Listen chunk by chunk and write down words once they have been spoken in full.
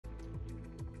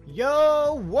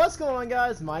Yo, what's going on,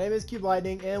 guys? My name is Cube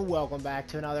Lightning, and welcome back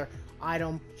to another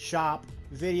item shop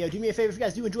video. Do me a favor, if you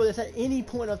guys do enjoy this at any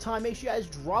point of time, make sure you guys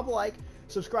drop a like,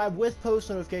 subscribe with post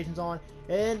notifications on,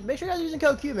 and make sure you guys are using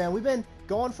code CUBE, man. We've been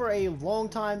going for a long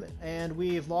time, and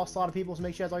we've lost a lot of people, so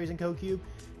make sure you guys are using code CUBE.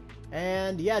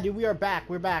 And yeah, dude, we are back.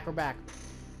 We're back.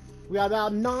 We got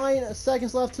about 9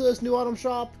 seconds left to this new item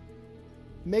shop.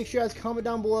 Make sure you guys comment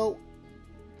down below,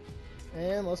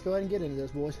 and let's go ahead and get into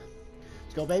this, boys.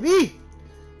 Let's go, baby!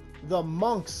 The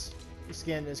Monk's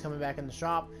skin is coming back in the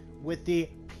shop with the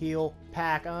peel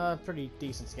pack. Pretty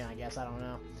decent skin, I guess. I don't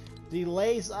know. The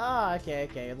lace.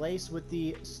 Okay. Lace with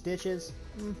the stitches.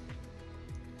 I don't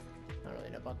really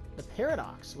know about the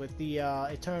paradox with the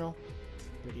eternal.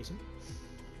 Pretty decent.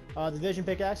 The vision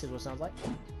pickaxe is what it sounds like.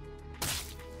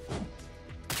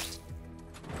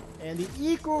 And the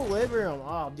equilibrium.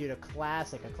 Oh, dude, a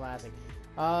classic.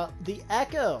 The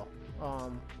echo.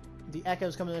 The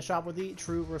Echo's coming in the shop with the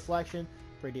True Reflection,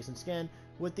 pretty decent skin,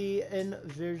 with the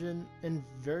Inversion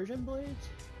blades.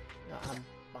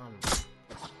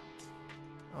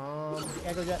 The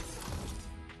Echo Jet,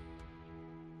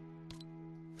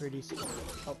 pretty decent.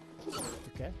 Oh,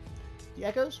 okay. The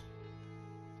Echoes.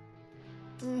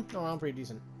 I'm pretty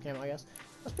decent camo, I guess.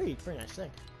 That's pretty nice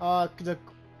thing. The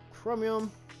Chromium.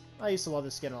 I used to love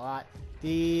this skin a lot.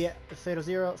 The Fatal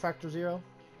Zero, Fractal Zero.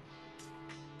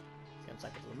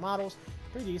 Cycle to the models,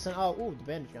 pretty decent. Oh, ooh, the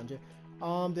bandage gun too.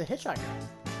 The hitchhiker.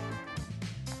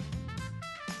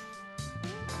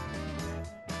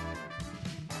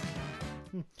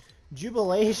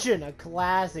 Jubilation, a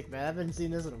classic, man. I haven't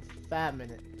seen this in a fat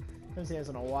minute. I haven't seen this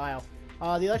in a while.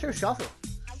 The Electro Shuffle.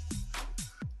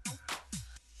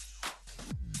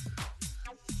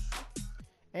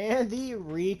 And the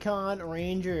Recon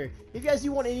Ranger. If you guys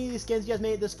do want any of these skins, you guys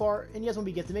made it this far, and you guys want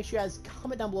to be gifted, make sure you guys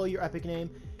comment down below your epic name.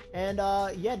 And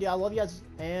yeah, dude, I love you guys,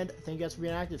 and thank you guys for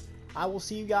being active. I will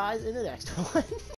see you guys in the next one.